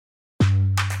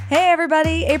Hey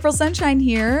everybody, April Sunshine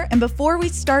here. And before we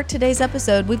start today's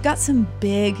episode, we've got some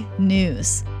big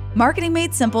news. Marketing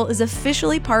Made Simple is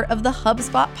officially part of the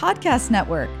HubSpot podcast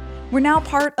network. We're now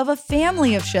part of a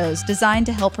family of shows designed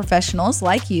to help professionals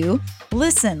like you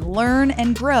listen, learn,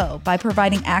 and grow by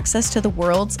providing access to the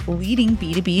world's leading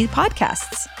B2B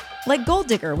podcasts, like Gold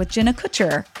Digger with Jenna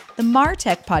Kutcher, the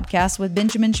MarTech podcast with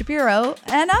Benjamin Shapiro,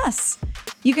 and us.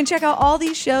 You can check out all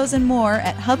these shows and more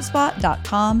at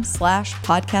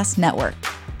HubSpot.com/podcast network.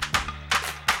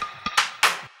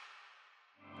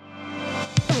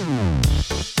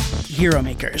 Hero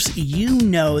Makers, you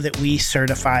know that we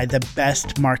certify the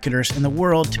best marketers in the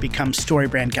world to become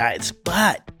StoryBrand guides,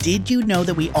 but did you know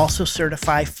that we also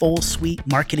certify full suite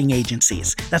marketing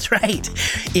agencies? That's right.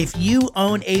 If you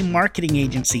own a marketing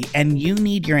agency and you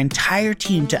need your entire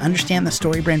team to understand the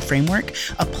StoryBrand framework,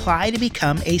 apply to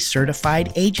become a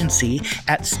certified agency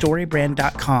at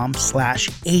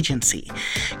storybrand.com/agency.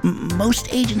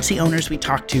 Most agency owners we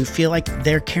talk to feel like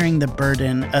they're carrying the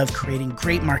burden of creating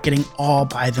great marketing all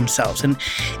by themselves. And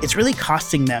it's really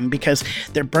costing them because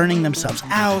they're burning themselves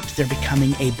out, they're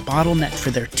becoming a bottleneck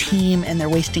for their team, and they're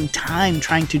wasting time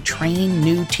trying to train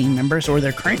new team members or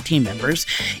their current team members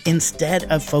instead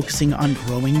of focusing on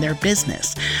growing their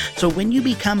business. So when you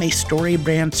become a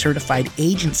StoryBrand certified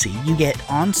agency, you get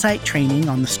on-site training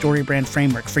on the StoryBrand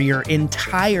framework for your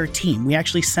entire team. We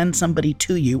actually send somebody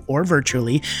to you or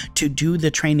virtually to do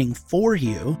the training for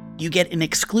you. You get an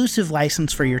exclusive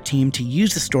license for your team to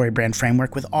use the StoryBrand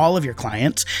framework with all of your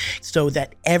clients so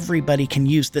that everybody can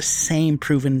use the same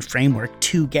proven framework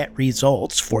to get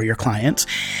results for your clients.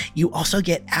 You also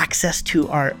get access to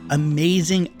our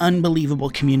amazing, unbelievable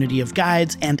community of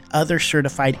guides and other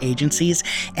certified agencies,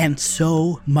 and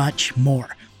so much more.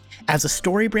 As a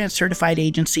StoryBrand certified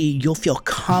agency, you'll feel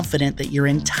confident that your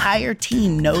entire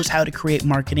team knows how to create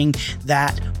marketing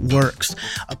that works.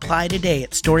 Apply today at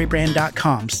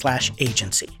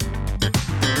storybrand.com/agency.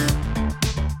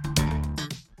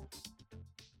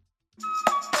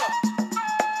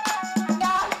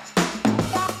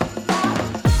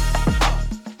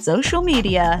 Social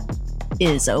media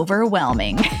is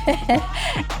overwhelming.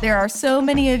 There are so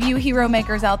many of you hero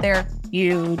makers out there,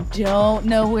 you don't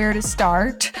know where to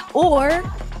start, or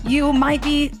you might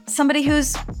be somebody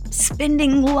who's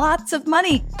spending lots of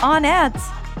money on ads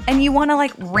and you want to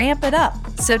ramp it up.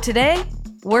 So today,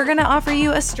 we're going to offer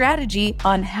you a strategy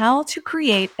on how to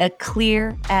create a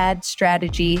clear ad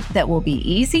strategy that will be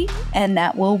easy and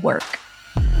that will work.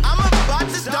 I'm about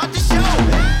to start the show.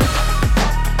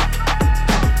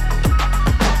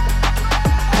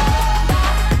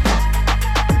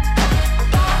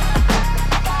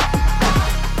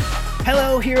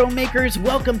 Hello, Hero Makers.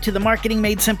 Welcome to the Marketing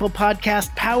Made Simple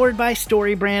podcast, powered by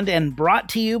StoryBrand and brought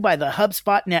to you by the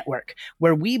HubSpot Network,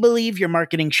 where we believe your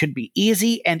marketing should be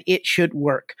easy and it should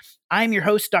work. I'm your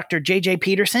host, Dr. JJ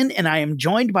Peterson, and I am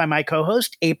joined by my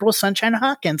co-host, April Sunshine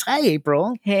Hawkins. Hi,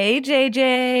 April. Hey,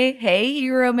 JJ. Hey,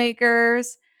 Hero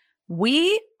Makers.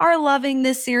 We are loving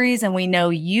this series, and we know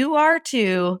you are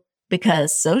too,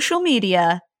 because social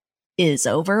media is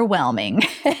overwhelming.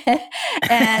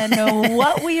 And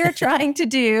what we are trying to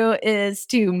do is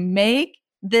to make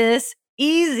this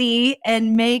easy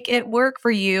and make it work for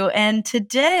you. And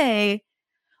today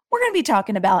we're going to be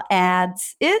talking about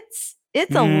ads. It's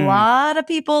a lot of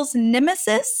people's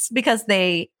nemesis because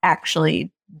they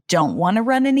actually don't want to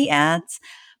run any ads.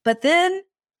 But then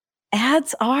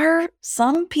ads are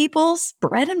some people's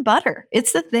bread and butter.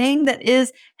 It's the thing that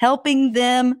is helping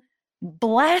them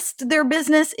blast their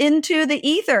business into the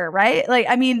ether, right?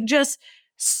 Just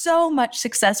so much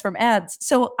success from ads.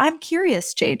 So I'm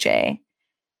curious, JJ,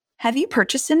 have you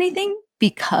purchased anything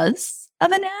because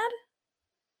of an ad?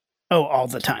 Oh, all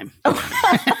the time.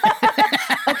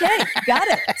 Okay, got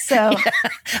it. So,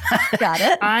 got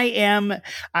it. I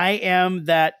am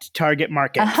that target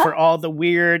market for all the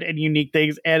weird and unique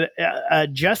things. And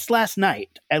just last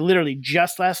night, I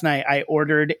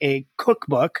ordered a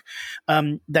cookbook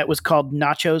that was called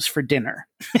Nachos for Dinner.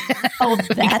 Oh,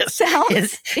 that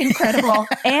sounds incredible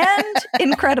and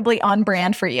incredibly on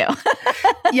brand for you.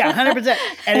 Yeah, 100%.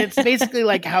 And it's basically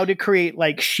how to create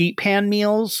sheet pan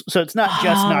meals. So it's not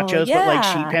just nachos, but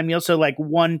sheet pan meals. So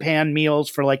one pan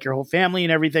meals for your whole family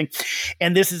and everything.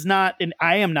 And this is not, and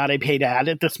I am not a paid ad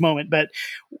at this moment, but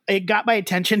it got my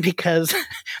attention because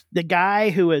the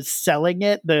guy who was selling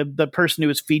it, the person who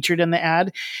was featured in the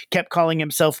ad, kept calling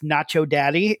himself Nacho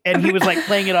Daddy. And he was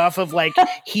playing it off of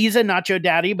he's a Nacho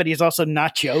Daddy, but he's also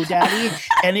Nacho Daddy.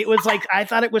 And it was I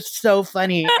thought it was so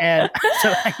funny. And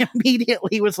so I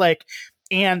immediately was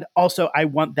And also I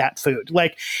want that food.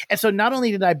 Like, and so not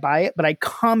only did I buy it, but I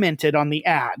commented on the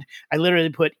ad. I literally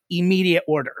put immediate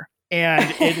order.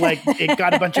 And it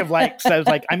got a bunch of likes. I was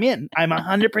like, I'm in. I'm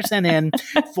 100% in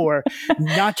for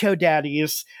Nacho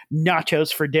Daddy's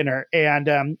nachos for dinner. And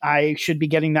I should be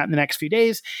getting that in the next few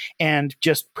days, and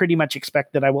just pretty much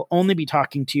expect that I will only be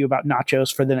talking to you about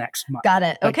nachos for the next month. Got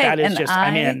it. Like, okay. that is and just, I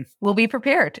I'm in. will be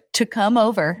prepared to come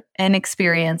over and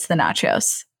experience the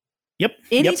nachos. Yep.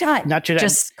 Anytime. Nacho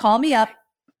Just call me up.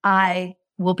 I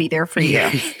will be there for you.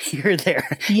 You're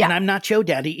there. Yeah. And I'm not Nacho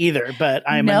Daddy either, but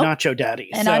I'm a Nacho Daddy.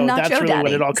 And so I'm not that's Joe really Daddy.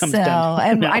 what it all comes down to.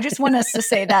 And I just want us to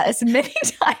say that as many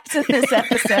times in this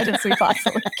episode as we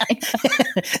possibly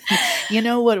can. You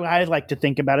know what I like to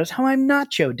think about is how I'm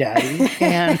Nacho Daddy.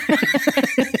 And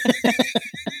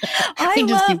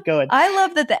just keep going. I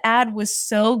love that the ad was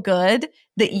so good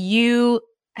that you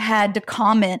had to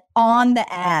comment on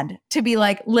the ad to be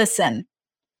like, listen,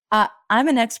 I'm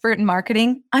an expert in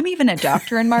marketing. I'm even a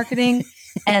doctor in marketing.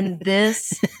 And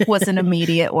this was an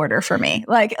immediate order for me.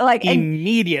 Like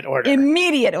immediate order.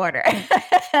 Immediate order.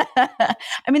 I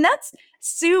mean, that's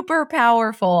super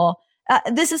powerful.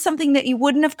 This is something that you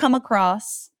wouldn't have come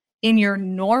across in your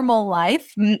normal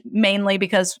life, mainly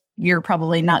because you're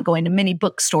probably not going to many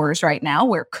bookstores right now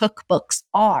where cookbooks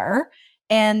are.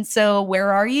 And so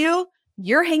where are you?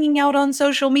 You're hanging out on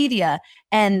social media.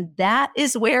 And that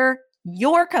is where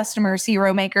your customers,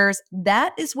 Hero Makers,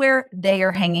 that is where they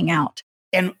are hanging out.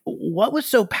 And what was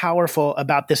so powerful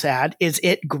about this ad is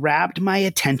it grabbed my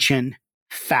attention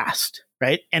fast,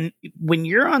 right? And when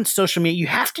you're on social media, you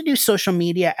have to do social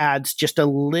media ads just a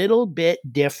little bit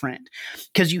different,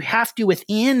 because you have to,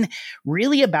 within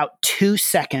really about 2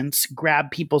 seconds,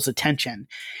 grab people's attention.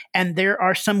 And there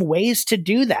are some ways to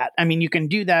do that. I mean, you can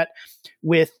do that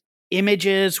with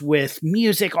images, with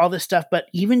music, all this stuff, but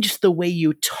even just the way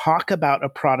you talk about a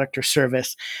product or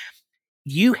service,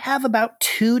 you have about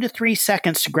 2 to 3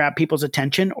 seconds to grab people's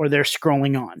attention, or they're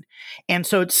scrolling on. And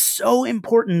so it's so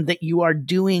important that you are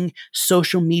doing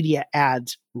social media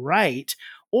ads right,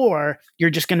 or you're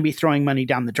just going to be throwing money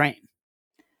down the drain.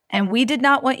 And we did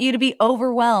not want you to be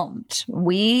overwhelmed.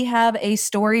 We have a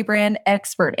StoryBrand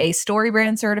expert, a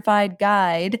StoryBrand certified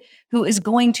guide who is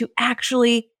going to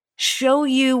actually show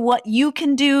you what you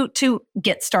can do to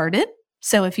get started.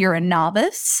 So if you're a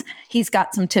novice, he's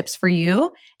got some tips for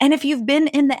you. And if you've been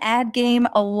in the ad game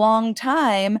a long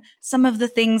time, some of the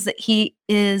things that he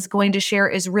is going to share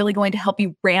is really going to help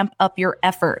you ramp up your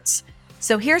efforts.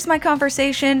 So here's my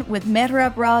conversation with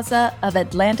Mehrab Raza of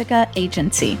Atlantica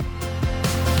Agency.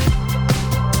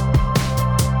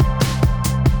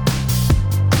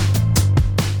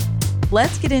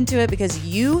 Let's get into it, because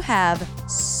you have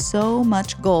so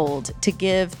much gold to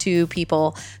give to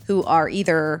people who are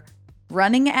either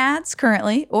running ads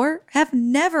currently or have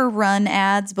never run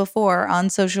ads before on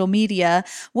social media.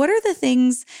 What are the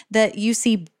things that you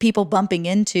see people bumping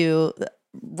into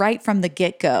right from the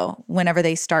get-go whenever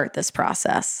they start this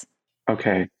process?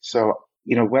 Okay. So,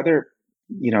 whether,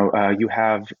 you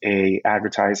have a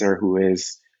advertiser who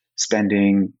is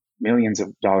spending millions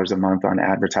of dollars a month on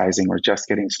advertising or just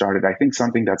getting started, I think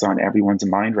something that's on everyone's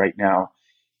mind right now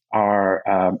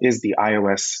is the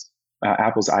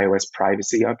Apple's iOS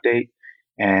privacy update,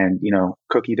 and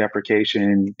cookie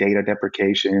deprecation, data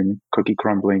deprecation, cookie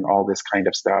crumbling, all this kind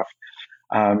of stuff,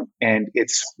 and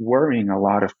it's worrying a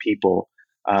lot of people.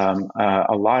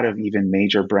 A lot of even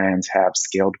major brands have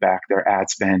scaled back their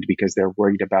ad spend because they're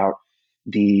worried about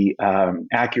the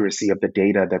accuracy of the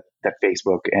data that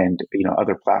Facebook and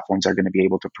other platforms are going to be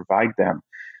able to provide them.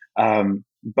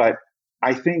 But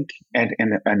I think, and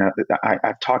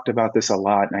I've talked about this a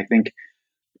lot, and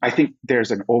I think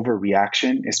there's an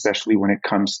overreaction, especially when it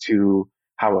comes to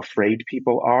how afraid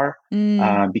people are.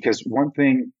 Because one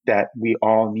thing that we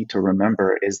all need to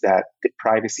remember is that the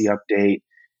privacy update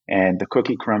and the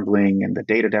cookie crumbling and the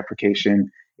data deprecation,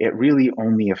 it really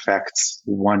only affects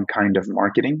one kind of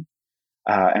marketing.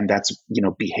 And that's,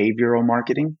 behavioral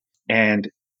marketing. And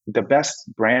the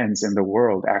best brands in the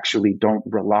world actually don't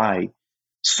rely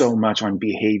so much on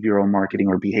behavioral marketing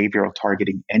or behavioral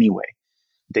targeting anyway.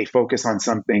 They focus on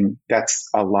something that's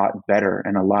a lot better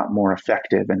and a lot more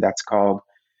effective, and that's called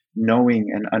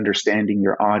knowing and understanding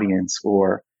your audience,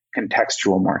 or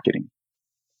contextual marketing.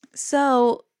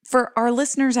 So for our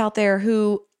listeners out there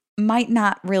who might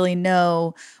not really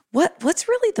know, what's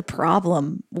really the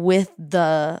problem with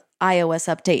the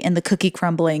iOS update and the cookie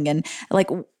crumbling, and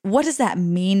what does that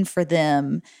mean for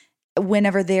them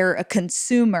whenever they're a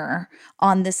consumer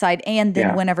on this side, and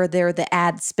then whenever they're the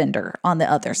ad spender on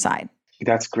the other side?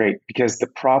 That's great, because the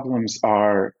problems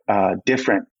are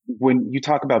different when you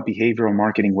talk about behavioral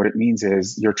marketing, what it means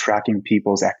is you're tracking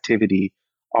people's activity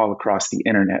all across the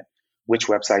internet, which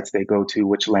websites they go to,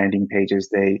 which landing pages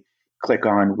they click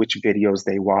on, which videos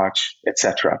they watch,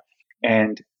 etc.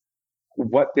 And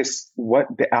what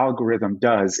the algorithm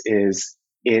does is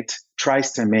it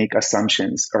tries to make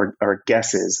assumptions or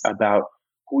guesses about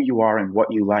who you are and what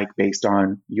you like based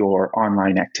on your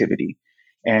online activity.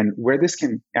 And where this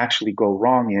can actually go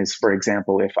wrong is, for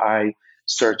example, if I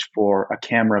search for a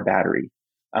camera battery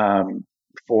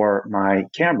for my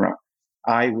camera,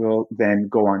 I will then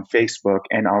go on Facebook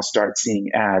and I'll start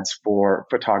seeing ads for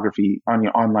photography on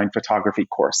your online photography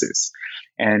courses.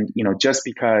 And just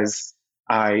because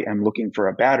I am looking for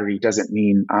a battery doesn't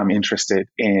mean I'm interested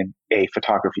in a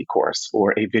photography course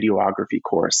or a videography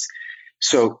course.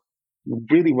 So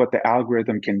really what the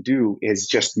algorithm can do is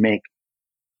just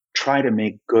try to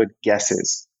make good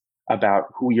guesses about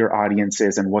who your audience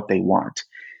is and what they want.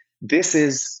 This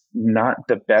is not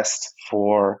the best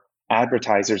for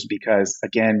advertisers because,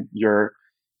 again, you're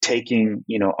taking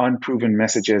unproven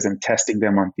messages and testing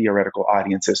them on theoretical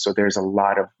audiences. So there's a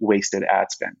lot of wasted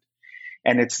ad spend.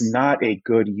 And it's not a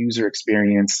good user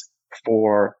experience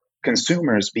for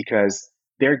consumers because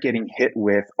they're getting hit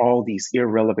with all these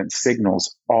irrelevant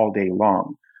signals all day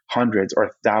long, hundreds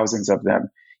or thousands of them,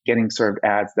 getting served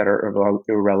ads that are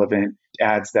irrelevant,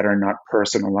 ads that are not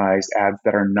personalized, ads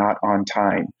that are not on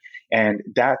time. And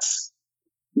that's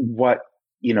what,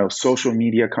 social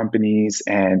media companies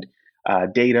and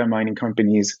data mining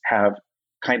companies have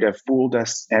kind of fooled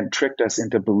us and tricked us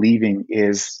into believing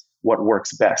is what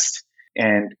works best.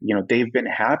 And, they've been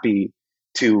happy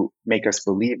to make us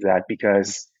believe that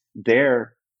because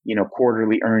their,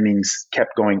 quarterly earnings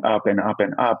kept going up and up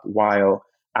and up while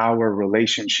our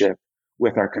relationship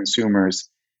with our consumers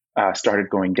started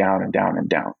going down and down and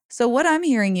down. So what I'm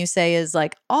hearing you say is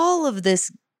like all of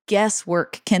this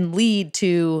guesswork can lead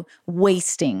to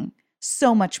wasting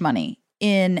so much money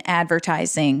in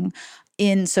advertising,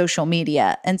 in social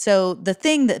media. And so the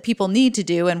thing that people need to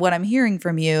do, and what I'm hearing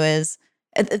from you is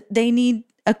they need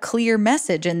a clear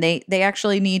message and they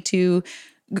actually need to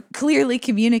clearly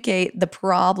communicate the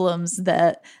problems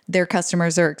that their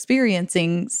customers are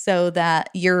experiencing so that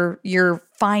you're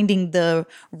finding the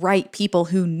right people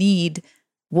who need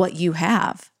what you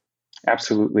have.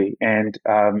 Absolutely. And,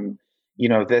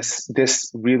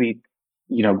 this really,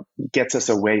 gets us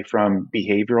away from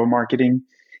behavioral marketing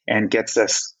and gets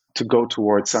us to go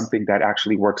towards something that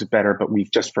actually works better, but we've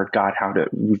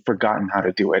forgotten how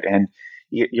to do it. And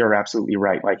you're absolutely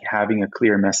right. Like having a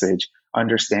clear message,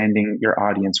 understanding your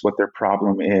audience, what their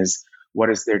problem is, what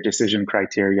is their decision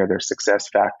criteria, their success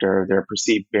factor, their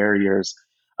perceived barriers,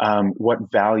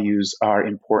 what values are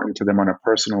important to them on a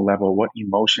personal level, what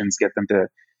emotions get them to,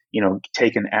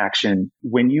 take an action.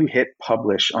 When you hit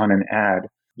publish on an ad,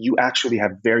 you actually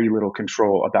have very little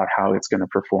control about how it's going to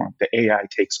perform. The AI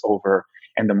takes over.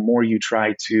 And the more you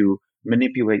try to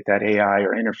manipulate that AI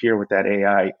or interfere with that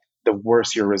AI, the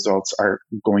worse your results are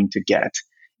going to get.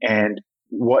 And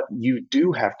what you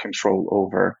do have control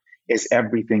over is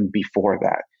everything before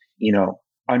that,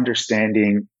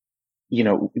 understanding,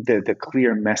 the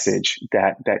clear message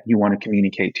that you want to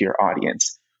communicate to your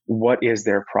audience. What is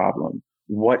their problem?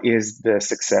 What is the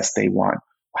success they want?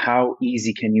 How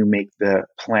easy can you make the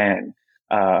plan,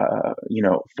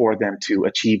 for them to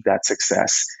achieve that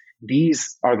success?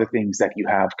 These are the things that you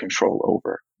have control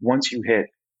over. Once you hit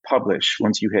publish,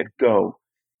 once you hit go,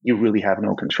 you really have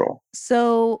no control.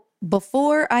 So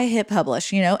before I hit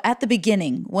publish, at the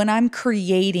beginning, when I'm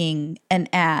creating an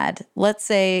ad, let's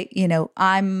say,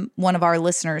 I'm one of our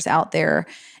listeners out there,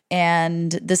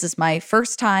 and this is my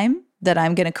first time that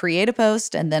I'm going to create a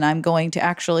post, and then I'm going to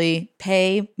actually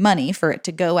pay money for it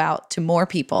to go out to more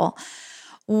people.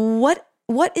 What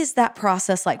is that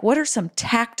process like? What are some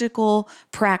tactical,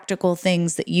 practical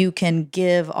things that you can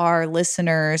give our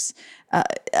listeners a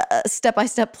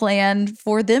step-by-step plan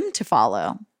for them to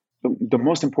follow? The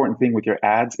most important thing with your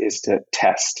ads is to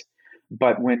test.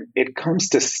 But when it comes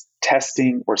to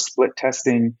testing or split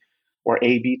testing or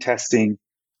A/B testing,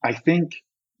 I think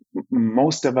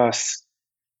most of us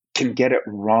can get it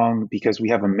wrong because we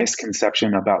have a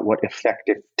misconception about what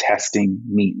effective testing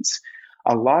means.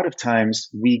 A lot of times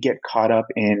we get caught up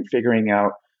in figuring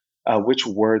out which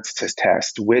words to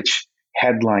test, which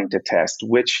headline to test,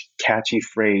 which catchy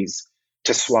phrase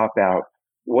to swap out.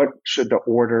 What should the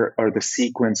order or the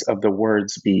sequence of the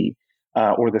words be,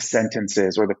 or the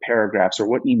sentences or the paragraphs, or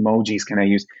what emojis can I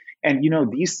use? And,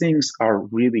 these things are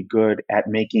really good at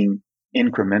making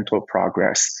incremental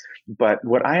progress. But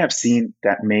what I have seen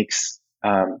that makes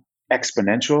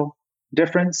exponential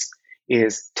difference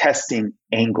is testing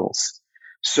angles.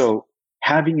 So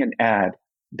having an ad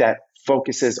that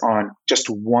focuses on just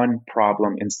one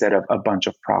problem instead of a bunch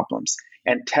of problems,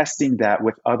 and testing that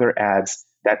with other ads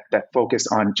that focus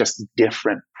on just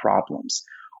different problems,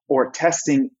 or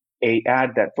testing a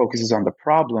ad that focuses on the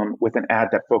problem with an ad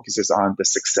that focuses on the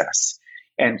success,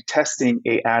 and testing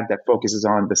a ad that focuses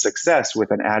on the success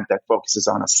with an ad that focuses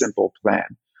on a simple plan,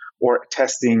 or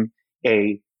testing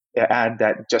a ad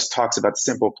that just talks about the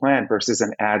simple plan versus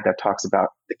an ad that talks about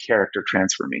the character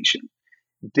transformation.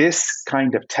 This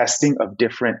kind of testing of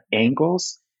different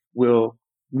angles will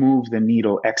move the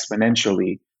needle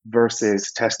exponentially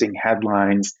versus testing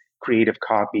headlines, creative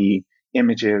copy,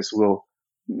 images will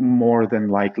more than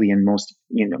likely and most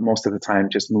of the time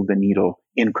just move the needle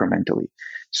incrementally.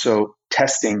 So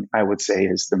testing, I would say,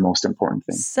 is the most important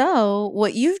thing. So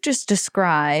what you've just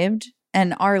described,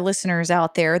 and our listeners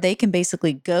out there, they can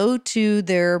basically go to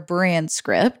their brand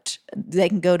script. They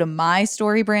can go to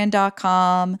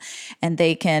mystorybrand.com and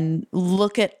they can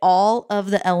look at all of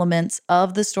the elements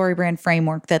of the StoryBrand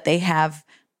framework that they have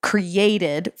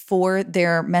created for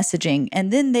their messaging.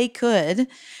 And then they could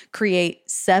create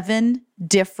 7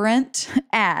 different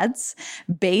ads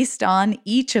based on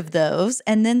each of those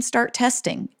and then start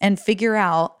testing and figure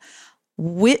out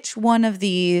which one of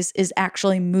these is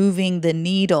actually moving the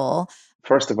needle.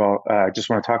 First of all, I just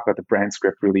want to talk about the brand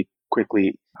script really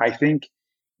quickly. I think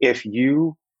if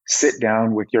you sit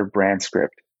down with your brand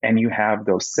script and you have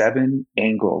those 7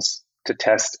 angles to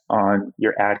test on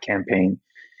your ad campaign,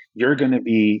 you're going to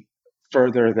be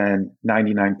further than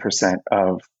 99%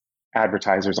 of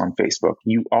advertisers on Facebook.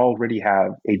 You already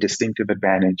have a distinctive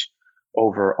advantage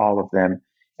over all of them.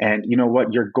 And you know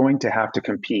what? You're going to have to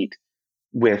compete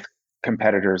with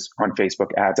competitors on Facebook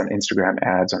ads, on Instagram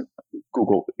ads, on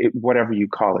Google, whatever you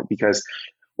call it, because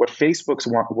what Facebook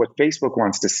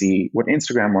wants to see, what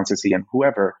Instagram wants to see, and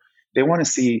whoever, they want to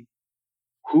see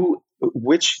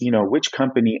which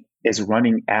company is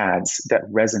running ads that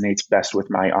resonates best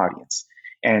with my audience.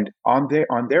 And on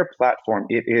their platform,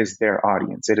 it is their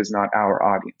audience. It is not our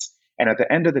audience. And at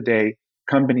the end of the day,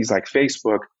 companies like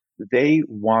Facebook, they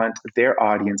want their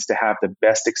audience to have the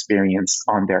best experience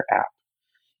on their app.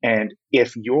 And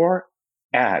if your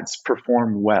ads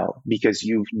perform well because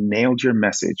you've nailed your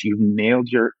message, you've nailed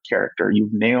your character,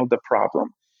 you've nailed the problem,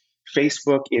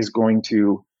 Facebook is going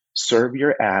to serve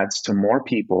your ads to more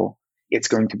people. It's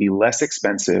going to be less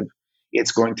expensive.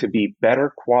 It's going to be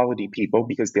better quality people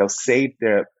because they'll save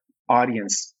the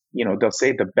audience, they'll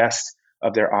save the best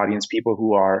of their audience, people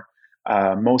who are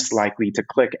most likely to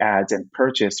click ads and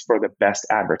purchase for the best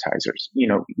advertisers.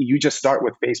 You just start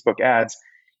with Facebook ads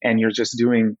and you're just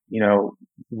doing,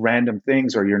 random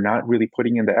things, or you're not really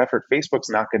putting in the effort, Facebook's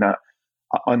not going to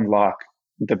unlock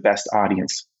the best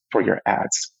audience for your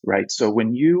ads, right? So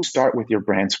when you start with your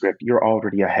brand script, you're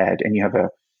already ahead and you have a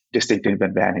distinctive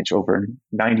advantage over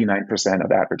 99%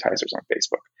 of advertisers on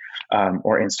Facebook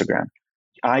or Instagram.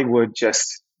 I would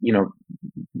just,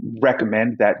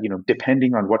 recommend that,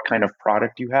 depending on what kind of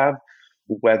product you have,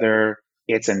 whether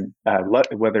it's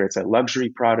a luxury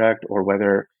product or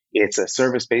whether it's a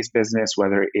service-based business,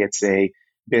 whether it's a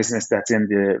business that's in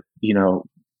the,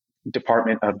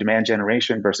 department of demand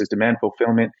generation versus demand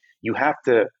fulfillment, you have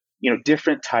to,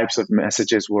 different types of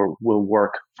messages will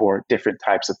work for different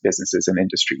types of businesses and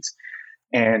industries.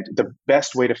 And the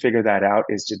best way to figure that out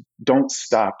is just don't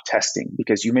stop testing,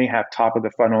 because you may have top of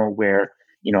the funnel where,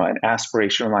 an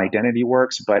aspirational identity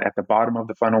works, but at the bottom of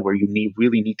the funnel where you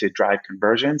really need to drive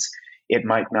conversions, it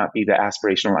might not be the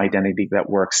aspirational identity that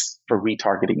works for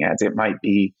retargeting ads. It might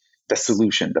be the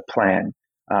solution, the plan,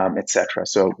 etc.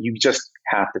 So you just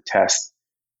have to test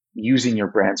using your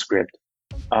brand script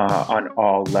on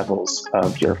all levels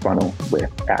of your funnel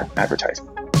with advertising.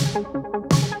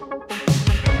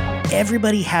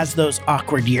 Everybody has those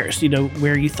awkward years,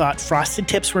 where you thought frosted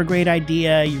tips were a great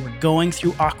idea. You were going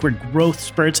through awkward growth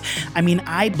spurts. I mean,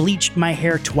 I bleached my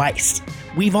hair twice.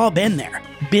 We've all been there.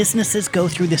 Businesses go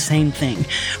through the same thing.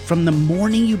 From the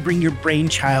morning you bring your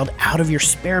brainchild out of your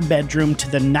spare bedroom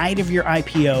to the night of your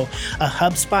IPO, a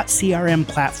HubSpot CRM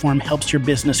platform helps your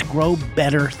business grow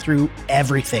better through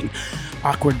everything.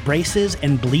 Awkward braces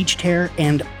and bleached hair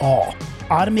and all.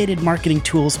 Automated marketing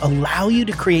tools allow you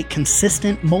to create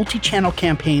consistent multi-channel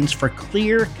campaigns for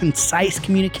clear, concise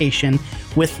communication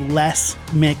with less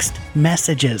mixed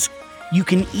messages. You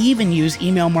can even use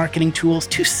email marketing tools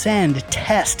to send,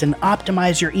 test, and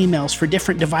optimize your emails for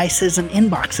different devices and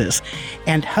inboxes.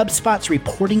 And HubSpot's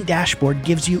reporting dashboard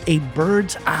gives you a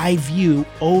bird's eye view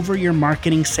over your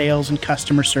marketing, sales, and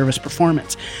customer service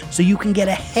performance, so you can get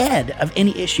ahead of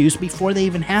any issues before they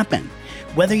even happen.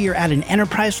 Whether you're at an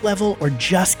enterprise level or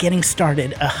just getting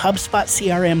started, a HubSpot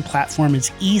CRM platform is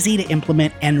easy to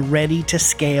implement and ready to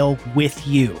scale with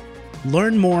you.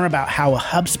 Learn more about how a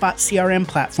HubSpot CRM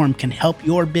platform can help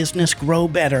your business grow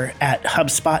better at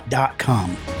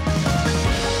HubSpot.com.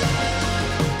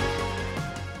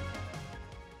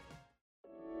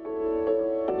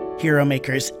 Hero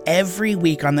Makers, every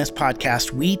week on this podcast,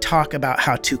 we talk about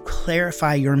how to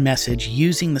clarify your message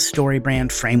using the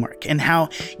StoryBrand framework and how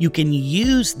you can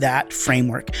use that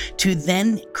framework to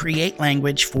then create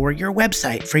language for your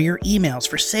website, for your emails,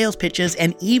 for sales pitches,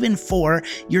 and even for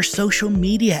your social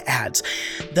media ads.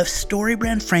 The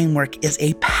StoryBrand framework is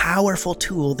a powerful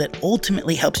tool that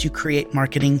ultimately helps you create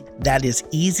marketing that is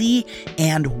easy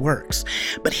and works.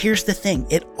 But here's the thing,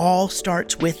 it all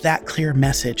starts with that clear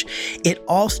message. It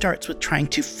all starts with trying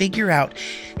to figure out,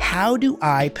 how do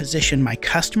I position my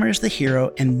customer as the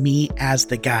hero and me as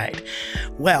the guide?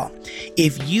 Well,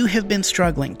 if you have been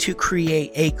struggling to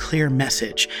create a clear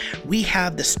message, we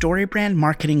have the StoryBrand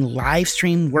Marketing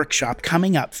Livestream Workshop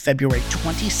coming up February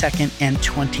 22nd and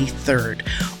 23rd.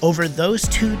 Over those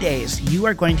 2 days, you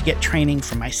are going to get training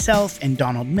from myself and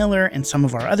Donald Miller and some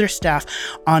of our other staff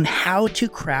on how to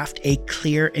craft a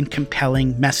clear and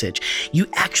compelling message. You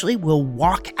actually will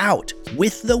walk out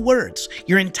with the words,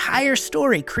 your entire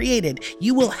story created.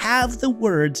 You will have the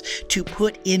words to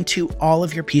put into all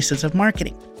of your pieces of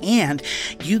marketing. And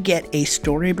you get a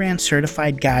StoryBrand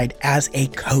certified guide as a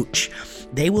coach.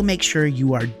 They will make sure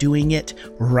you are doing it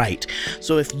right.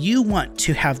 So if you want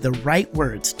to have the right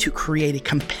words to create a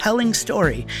compelling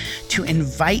story to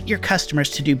invite your customers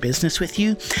to do business with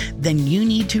you, then you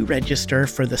need to register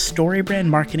for the StoryBrand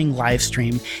Marketing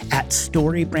Livestream at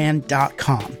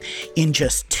storybrand.com. In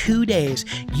just 2 days,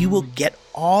 you will get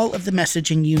all of the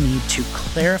messaging you need to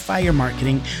clarify your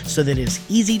marketing so that it is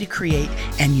easy to create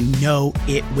and you know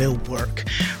it will work.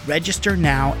 Register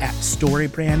now at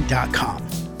storybrand.com.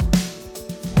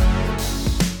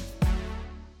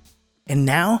 And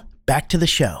now, back to the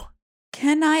show.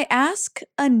 Can I ask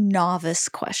a novice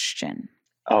question?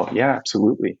 Oh, yeah,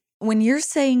 absolutely. When you're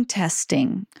saying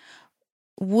testing,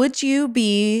 would you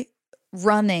be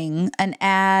running an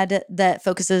ad that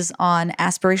focuses on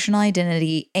aspirational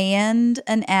identity and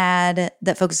an ad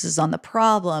that focuses on the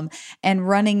problem and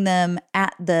running them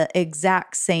at the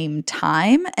exact same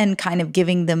time and kind of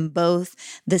giving them both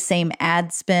the same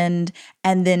ad spend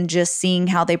and then just seeing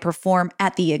how they perform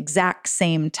at the exact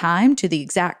same time to the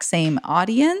exact same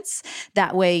audience?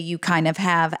 That way you kind of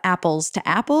have apples to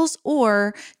apples,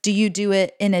 or do you do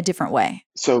it in a different way?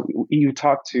 So you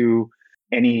talk to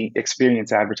any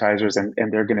experienced advertisers and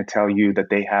they're going to tell you that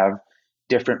they have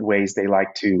different ways they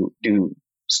like to do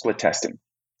split testing.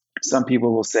 Some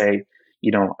people will say,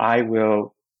 I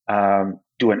will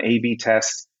do an A/B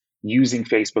test using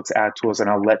Facebook's ad tools and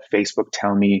I'll let Facebook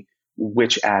tell me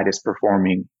which ad is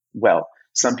performing well.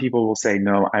 Some people will say,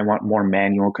 no, I want more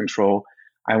manual control.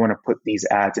 I want to put these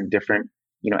ads in different,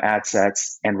 ad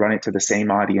sets and run it to the same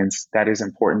audience. That is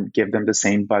important. Give them the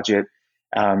same budget.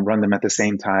 Run them at the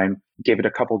same time, give it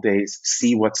a couple days,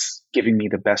 see what's giving me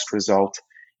the best result,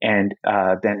 and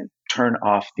then turn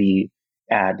off the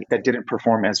ad that didn't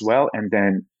perform as well, and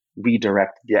then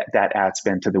redirect that ad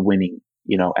spend to the winning,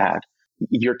 ad.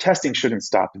 Your testing shouldn't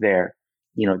stop there.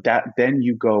 Then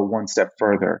you go one step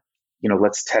further.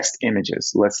 Let's test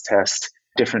images. Let's test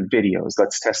different videos.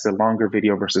 Let's test a longer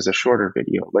video versus a shorter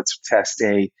video. Let's test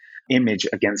a image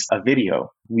against a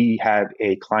video. We had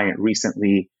a client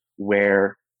recently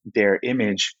where their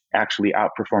image actually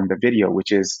outperformed the video,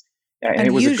 which is, and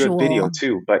unusual. It was a good video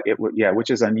too, but which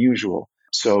is unusual.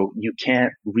 So you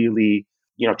can't really,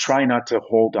 try not to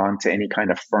hold on to any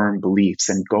kind of firm beliefs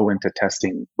and go into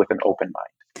testing with an open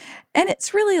mind. And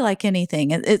it's really like anything.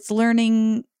 It's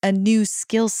learning a new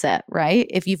skill set, right?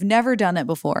 If you've never done it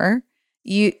before,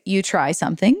 you try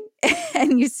something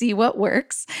and you see what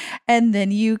works, and then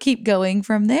you keep going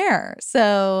from there.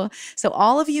 So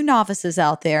all of you novices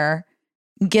out there,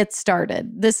 get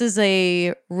started. This is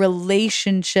a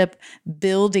relationship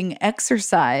building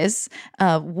exercise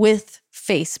with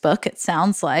Facebook, it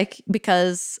sounds like,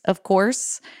 because of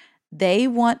course they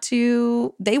want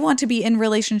to be in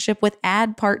relationship with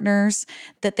ad partners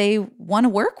that they want to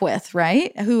work with,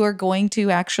 right? Who are going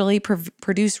to actually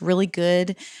produce really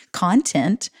good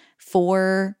content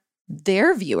for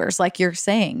their viewers, like you're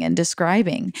saying and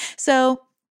describing. So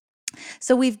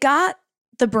we've got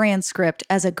the brand script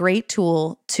as a great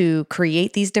tool to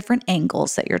create these different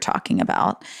angles that you're talking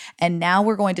about. And now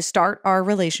we're going to start our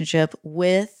relationship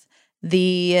with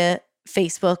the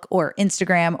Facebook or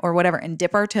Instagram or whatever and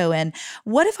dip our toe in.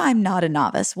 What if I'm not a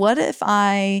novice? What if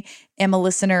I am a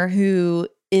listener who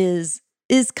is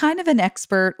is kind of an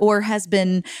expert or has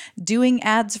been doing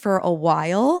ads for a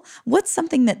while, what's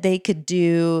something that they could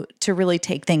do to really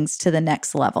take things to the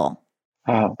next level?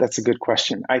 That's a good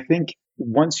question. I think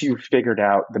once you've figured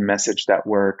out the message that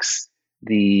works,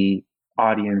 the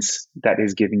audience that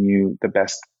is giving you the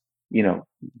best,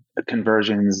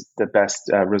 conversions, the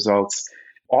best results,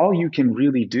 all you can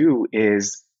really do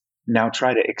is now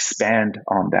try to expand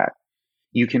on that.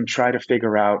 You can try to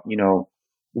figure out,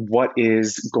 what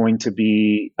is going to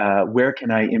be, where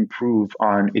can I improve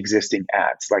on existing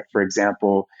ads? Like, for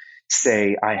example,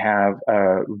 say I have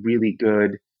a really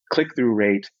good click-through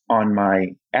rate on my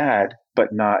ad,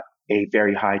 but not a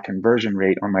very high conversion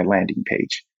rate on my landing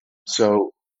page.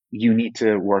 So you need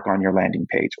to work on your landing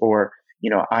page. Or,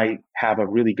 I have a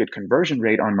really good conversion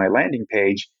rate on my landing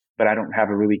page, but I don't have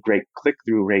a really great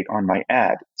click-through rate on my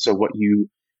ad. So what you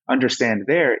understand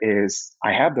there is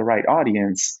I have the right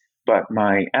audience, but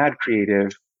my ad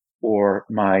creative or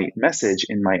my message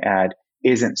in my ad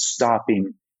isn't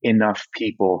stopping enough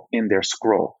people in their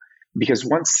scroll. Because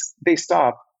once they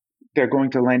stop, they're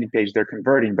going to the landing page, they're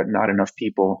converting, but not enough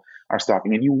people are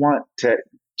stopping. And you want to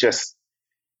just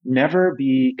never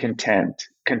be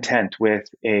content with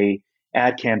a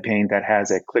ad campaign that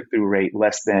has a click-through rate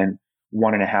less than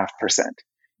 1.5%.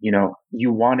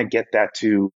 You want to get that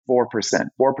to 4%.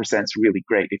 4% is really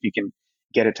great if you can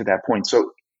get it to that point.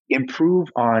 So improve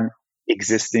on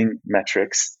existing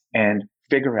metrics and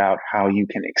figure out how you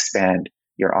can expand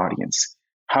your audience.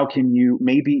 How can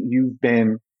maybe you've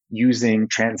been using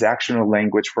transactional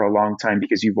language for a long time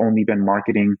because you've only been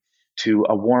marketing to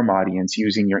a warm audience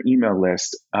using your email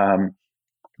list.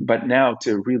 But now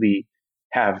to really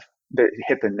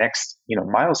hit the next,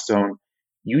 milestone,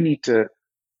 you need to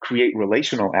create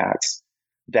relational ads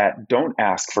that don't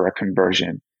ask for a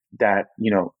conversion, that,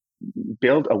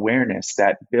 build awareness,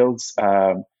 that builds,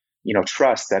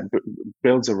 trust, that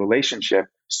builds a relationship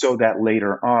so that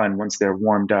later on, once they're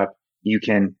warmed up, you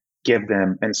can give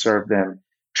them and serve them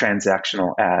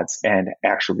transactional ads and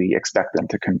actually expect them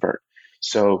to convert.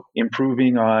 So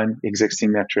improving on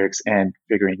existing metrics and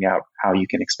figuring out how you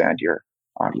can expand your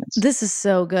audience. This is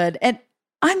so good. And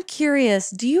I'm curious,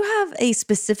 do you have a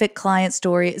specific client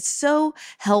story? It's so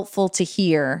helpful to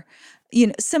hear,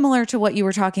 similar to what you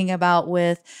were talking about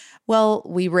with, well,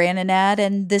 we ran an ad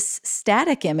and this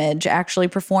static image actually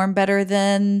performed better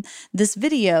than this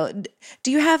video.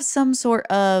 Do you have some sort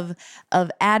of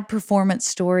ad performance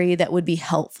story that would be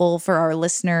helpful for our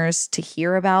listeners to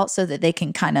hear about so that they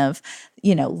can kind of,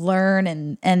 learn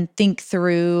and think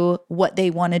through what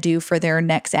they want to do for their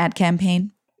next ad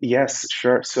campaign? Yes,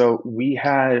 sure. So we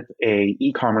had a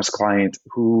e-commerce client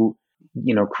who,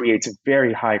 creates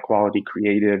very high quality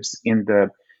creatives in the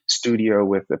studio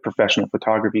with a professional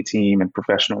photography team and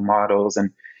professional models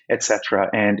and etc.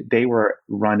 And they were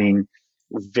running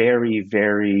very,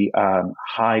 very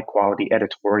high quality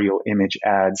editorial image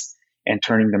ads and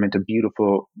turning them into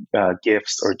beautiful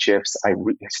GIFs or GIFs. I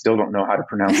still don't know how to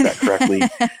pronounce that correctly.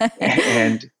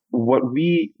 And what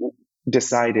we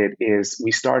decided is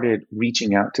we started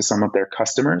reaching out to some of their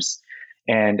customers.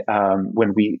 And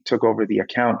when we took over the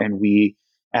account and we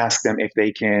asked them if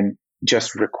they can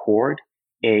just record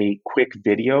a quick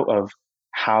video of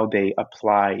how they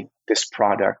apply this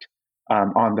product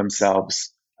on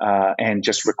themselves and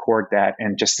just record that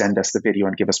and just send us the video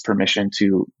and give us permission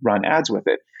to run ads with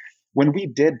it. When we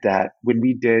did that, when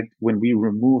we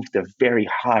removed the very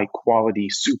high quality,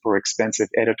 super expensive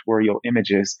editorial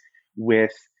images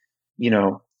with,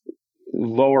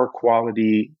 lower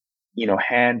quality,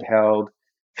 handheld,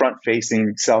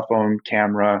 front-facing cell phone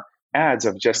camera ads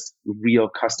of just real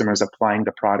customers applying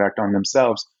the product on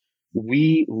themselves,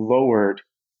 we lowered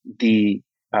the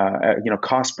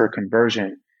cost per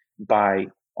conversion by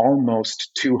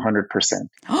almost 200%.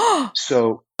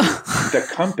 So the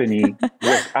company,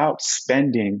 without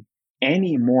spending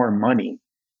any more money,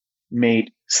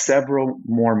 made several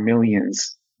more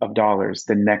millions of dollars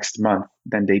the next month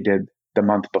than they did the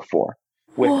month before,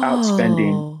 without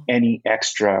spending any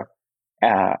extra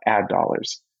ad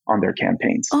dollars on their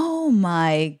campaigns. Oh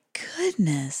my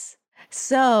goodness.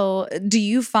 So do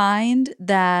you find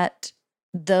that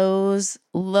those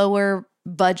lower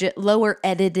budget, lower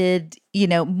edited,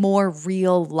 more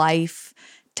real life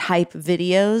type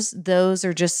videos, those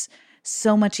are just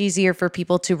so much easier for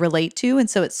people to relate to, and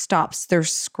so it stops their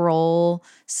scroll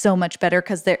so much better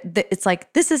because it's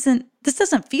like this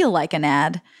doesn't feel like an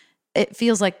ad. It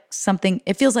feels like something.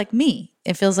 It feels like me.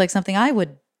 It feels like something I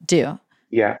would do.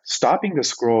 Yeah, stopping the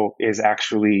scroll is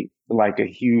actually like a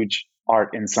huge art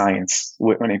and science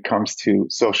when it comes to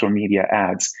social media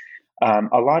ads.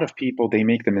 A lot of people, they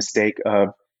make the mistake of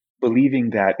believing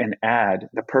that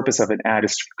the purpose of an ad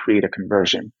is to create a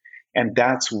conversion. And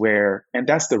that's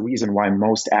the reason why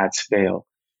most ads fail.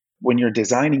 When you're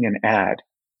designing an ad,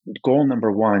 goal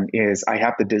number one is I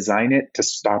have to design it to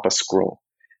stop a scroll.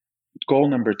 Goal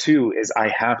number two is I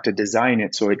have to design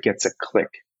it so it gets a click.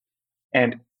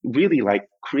 And really, like,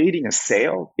 creating a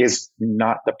sale is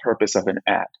not the purpose of an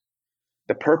ad.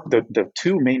 The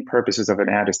two main purposes of an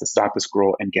ad is to stop the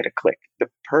scroll and get a click. The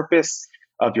purpose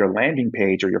of your landing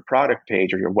page or your product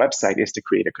page or your website is to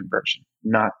create a conversion,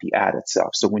 not the ad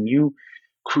itself. So when you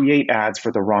create ads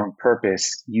for the wrong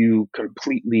purpose, you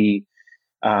completely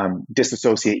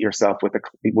disassociate yourself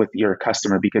with your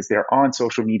customer, because they're on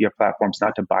social media platforms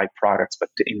not to buy products, but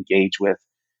to engage with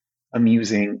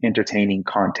amusing, entertaining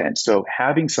content. So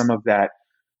having some of that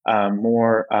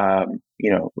more,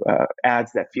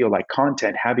 ads that feel like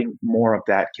content, having more of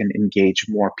that can engage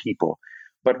more people.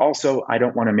 But also, I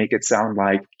don't want to make it sound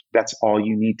like that's all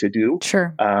you need to do.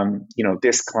 Sure.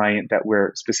 This client that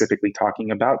we're specifically talking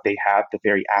about, they have the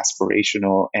very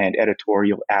aspirational and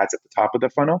editorial ads at the top of the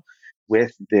funnel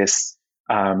with this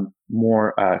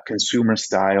more consumer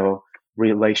style,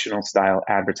 relational style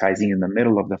advertising in the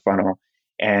middle of the funnel.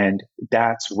 And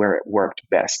that's where it worked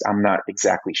best. I'm not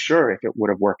exactly sure if it would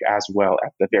have worked as well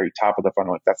at the very top of the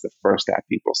funnel if that's the first ad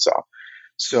people saw.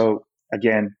 So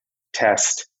again,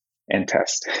 test and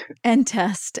test. And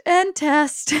test and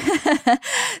test.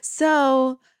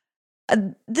 So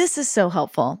this is so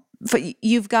helpful.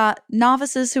 You've got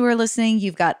novices who are listening.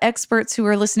 You've got experts who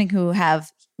are listening who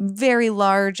have very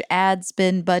large ad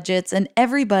spend budgets. And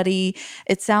everybody,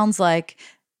 it sounds like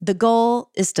the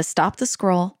goal is to stop the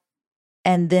scroll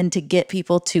and then to get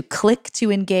people to click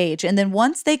to engage. And then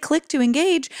once they click to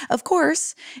engage, of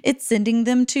course, it's sending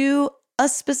them to a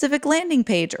specific landing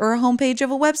page or a homepage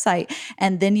of a website.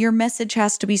 And then your message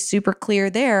has to be super clear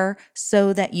there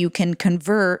so that you can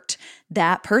convert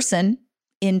that person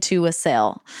into a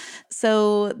sale.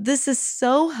 So this is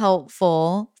so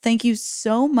helpful. Thank you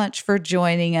so much for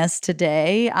joining us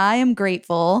today. I am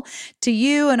grateful to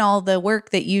you and all the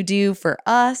work that you do for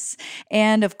us.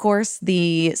 And of course,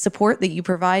 the support that you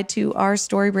provide to our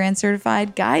StoryBrand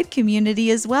Certified Guide community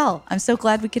as well. I'm so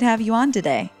glad we could have you on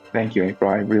today. Thank you,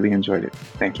 April. I really enjoyed it.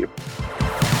 Thank you.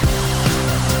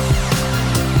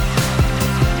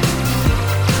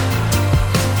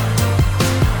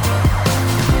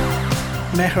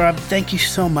 Mehrab, thank you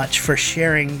so much for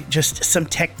sharing just some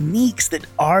techniques that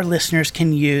our listeners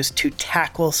can use to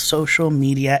tackle social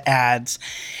media ads.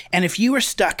 And if you are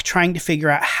stuck trying to figure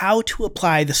out how to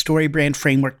apply the StoryBrand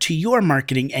framework to your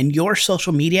marketing and your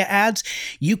social media ads,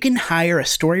 you can hire a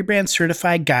StoryBrand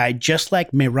certified guide just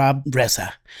like Mehrab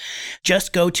Reza.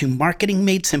 Just go to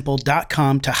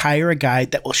marketingmadesimple.com to hire a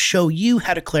guide that will show you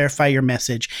how to clarify your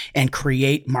message and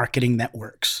create marketing that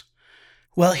works.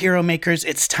 Well, Hero Makers,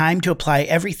 it's time to apply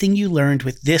everything you learned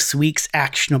with this week's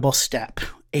actionable step.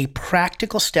 A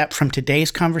practical step from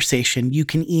today's conversation you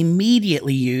can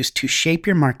immediately use to shape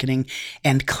your marketing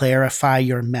and clarify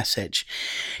your message.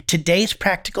 Today's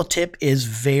practical tip is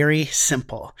very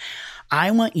simple.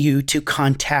 I want you to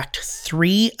contact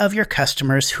 3 of your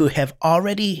customers who have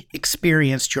already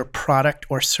experienced your product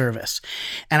or service.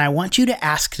 And I want you to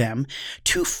ask them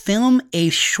to film a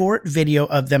short video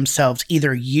of themselves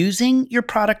either using your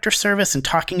product or service and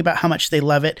talking about how much they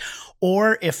love it,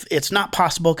 or if it's not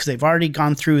possible because they've already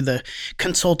gone through the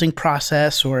consulting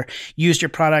process or used your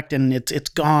product and it's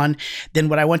gone, then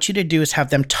what I want you to do is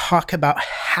have them talk about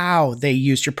how they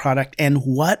used your product and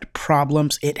what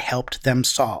problems it helped them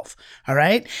solve. All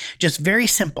right? Just very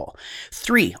simple.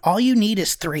 3. All you need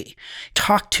is 3.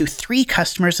 Talk to 3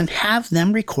 customers and have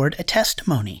them record a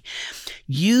testimony.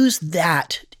 Use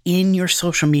that in your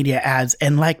social media ads.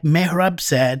 And like Mehrab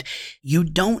said, you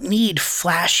don't need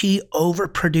flashy,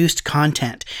 overproduced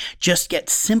content. Just get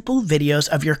simple videos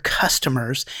of your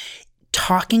customers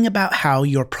talking about how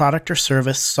your product or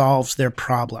service solves their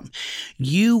problem.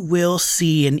 You will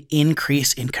see an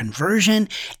increase in conversion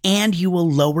and you will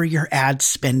lower your ad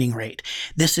spending rate.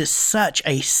 This is such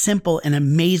a simple and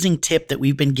amazing tip that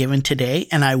we've been given today,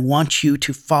 and I want you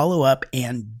to follow up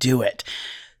and do it.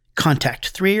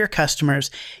 Contact 3 of your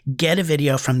customers, get a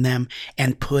video from them,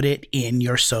 and put it in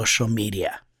your social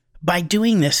media. By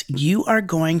doing this, you are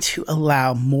going to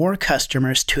allow more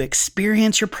customers to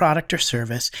experience your product or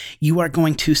service. You are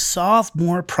going to solve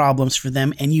more problems for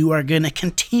them, and you are going to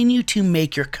continue to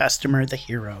make your customer the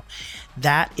hero.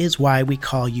 That is why we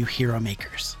call you Hero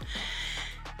Makers.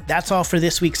 That's all for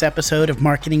this week's episode of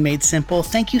Marketing Made Simple.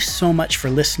 Thank you so much for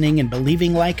listening and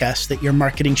believing, like us, that your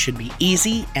marketing should be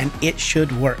easy and it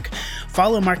should work.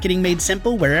 Follow Marketing Made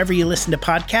Simple wherever you listen to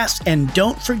podcasts, and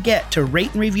don't forget to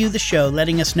rate and review the show,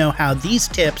 letting us know how these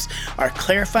tips are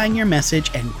clarifying your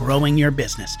message and growing your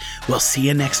business. We'll see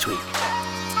you next week.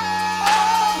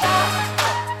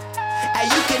 Hey,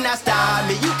 you cannot stop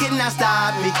me, you cannot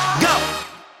stop me. Go!